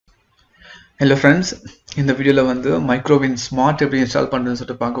Hello friends, இந்த வீடியோல வந்து மைக்ரோவின் ஸ்மார்ட் எப்படி இன்ஸ்டால் பண்றதுன்னு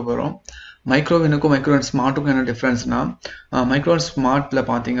சொல்லிட்டு பார்க்க போறோம். மைக்ரோவினுக்கும் மைக்ரோவின் ஸ்மார்ட்டுக்கும் என்ன டிஃபரன்ஸ்னா, மைக்ரோவின் ஸ்மார்ட்ல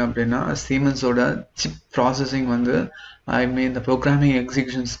பார்த்தீங்க அப்படின்னா சீமென்ஸோட சிப் ப்ராசஸிங் வந்து இந்த ப்ரோக்ராமிங்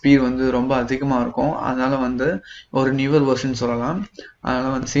எக்ஸிகியூஷன் ஸ்பீட் வந்து ரொம்ப அதிகமாக இருக்கும். அதனால வந்து ஒரு நியூவர் வெர்ஷன் சொல்லலாம்.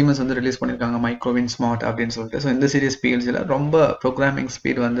 அதனால வந்து சீமென்ஸ் வந்து ரிலீஸ் பண்ணியிருக்காங்க மைக்ரோவின் ஸ்மார்ட் அப்படின்னு சொல்லிட்டு. ஸோ இந்த சீரிஸ் பிஎல்சியில் ரொம்ப ப்ரோக்ராமிங்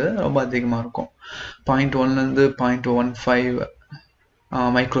ஸ்பீட் வந்து ரொம்ப அதிகமாக இருக்கும். 0.1லேருந்து 0.15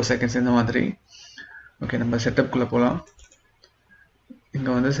 மைக்ரோ செகண்ட்ஸ் இந்த மாதிரி. ஓகே, நம்ம செட்டப்குள்ளே போகலாம். இங்கே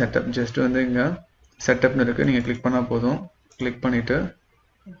வந்து செட்டப் ஜஸ்ட் வந்து இங்கே செட்டப்னு இருக்குது, நீங்கள் கிளிக் பண்ணால் போதும். கிளிக் பண்ணிவிட்டு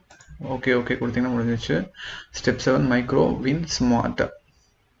ஓகே கொடுத்தீங்கன்னா முடிஞ்சிச்சு. Step 7 மைக்ரோவின் smart.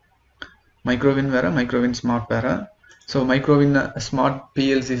 மைக்ரோவின் வேறு, மைக்ரோவின் ஸ்மார்ட் வேறு. ஸோ மைக்ரோவின் ஸ்மார்ட்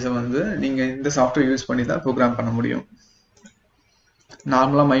பிஎல்சிஸை வந்து நீங்கள் இந்த சாஃப்ட்வேர் யூஸ் பண்ணி தான் ப்ரோக்ராம் பண்ண முடியும்.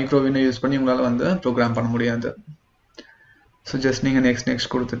 நார்மலாக மைக்ரோவினை யூஸ் பண்ணி உங்களால் வந்து ப்ரோக்ராம் பண்ண முடியாது. ஸோ ஜஸ்ட் நீங்கள்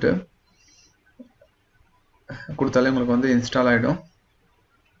நெக்ஸ்ட் கொடுத்தாலே உங்களுக்கு வந்து இன்ஸ்டால் ஆகிடும்.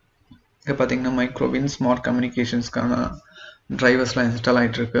 இப்போ பார்த்தீங்கன்னா மைக்ரோவின் ஸ்மார்ட் கம்யூனிகேஷன்ஸ்க்கான டிரைவர்ஸ்லாம் இன்ஸ்டால்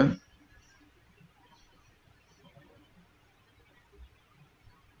ஆகிட்டு இருக்கு.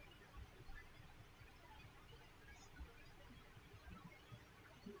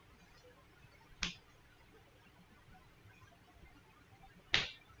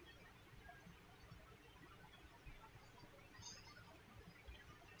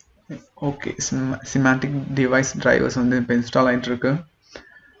 ஓகே, சிமாட்டிக் டிவைஸ் டிரைவர்ஸ் வந்து இப்போ இன்ஸ்டால் ஆகிட்டு இருக்கு.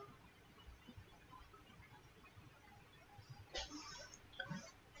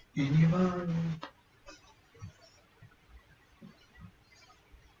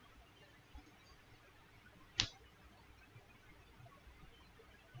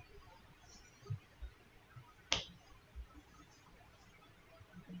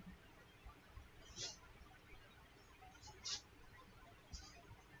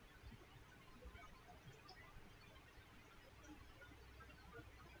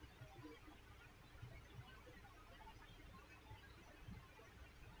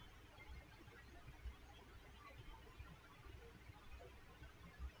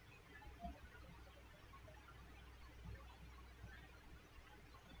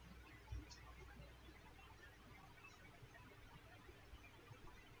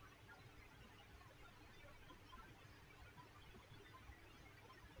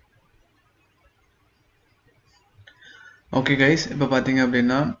 ஓகே கைஸ், இப்போ பார்த்தீங்க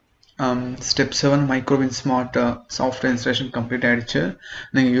அப்படின்னா step 7 மைக்ரோவின் smart software installation complete ஆகிடுச்சு.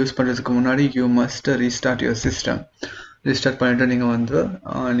 நீங்கள் யூஸ் பண்ணுறதுக்கு முன்னாடி you must restart your system. Restart பண்ணிவிட்டு நீங்கள் வந்து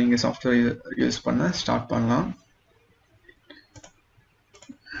நீங்கள் சாஃப்ட்வேர் யூஸ் பண்ண ஸ்டார்ட் பண்ணலாம்.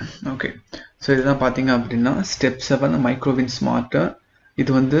 ஓகே, ஸோ இதுதான் பார்த்தீங்க அப்படின்னா ஸ்டெப் 7 மைக்ரோவின் ஸ்மார்ட்டு.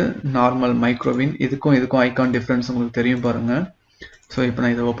 இது வந்து நார்மல் மைக்ரோவின். இதுக்கும் ஐகான் டிஃப்ரென்ஸ் உங்களுக்கு தெரியும் பாருங்கள். ஸோ இப்போ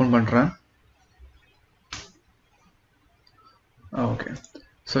நான் இதை ஓப்பன் பண்ணுறேன். ஓகே,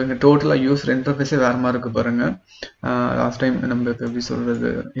 ஸோ இங்கே டோட்டலாக யூஸர் இன்டர்ஃபேஸே வேறு மாதிரி இருக்குது பாருங்கள். லாஸ்ட் டைம் நம்ம எப்படி சொல்கிறது,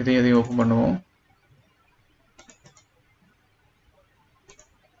 இதையும் ஓப்பன் பண்ணுவோம்.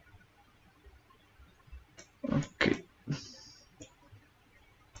 ஓகே,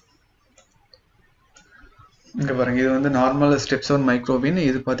 இங்கே பாருங்கள், இது வந்து நார்மல் ஸ்டெப் 7 மைக்ரோவின்.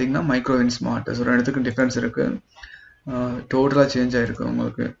 இது பார்த்தீங்கன்னா மைக்ரோவின் ஸ்மார்ட். ஸோ ரெண்டுத்துக்கும் டிஃப்ரென்ஸ் இருக்குது. டோட்டலாக சேஞ்ச் ஆகிருக்கு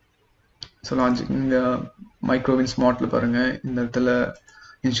உங்களுக்கு. ஸோ லாஜிக் இந்த மைக்ரோவின் ஸ்மார்ட்டில் பாருங்கள், இந்த இடத்துல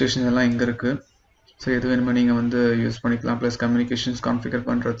இன்ஸ்ட்ரக்ஷன் எல்லாம் இங்கே இருக்குது. ஸோ எது வேணுமோ நீங்கள் வந்து யூஸ் பண்ணிக்கலாம். ப்ளஸ் கம்யூனிகேஷன்ஸ் கான்ஃபிகர்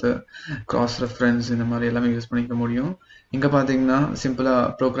பண்ணுறது, கிராஸ் ரெஃபரன்ஸ், இந்த மாதிரி எல்லாமே யூஸ் பண்ணிக்க முடியும். இங்கே பார்த்தீங்கன்னா சிம்பிளாக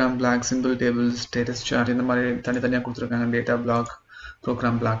program black, simple table, status chart, இந்த மாதிரி தனித்தனியாக கொடுத்துருக்காங்க. Data black,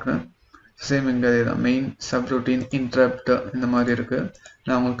 program பிளாக்னு. சேம் இங்கே தான் மெயின், சப் ரொட்டீன், இன்டரப்ட், இந்த மாதிரி இருக்குது.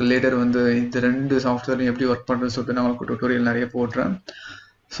 நான் உங்களுக்கு லேட்டர் வந்து இந்த ரெண்டு சாஃப்ட்வேரும் எப்படி ஒர்க் பண்ணுறதுன்னு சொல்லிட்டு நான் உங்களுக்கு டுட்டோரியல் நிறைய போடுறேன்.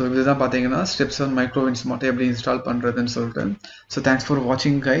 ஸோ இதுதான் பார்த்தீங்கன்னா ஸ்டெப் 7 மைக்ரோவின் ஸ்மார்ட்டை எப்படி இன்ஸ்டால் பண்ணுறதுன்னு சொல்லிட்டு. ஸோ தேங்க்ஸ் ஃபார்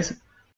வாட்சிங் கைஸ்.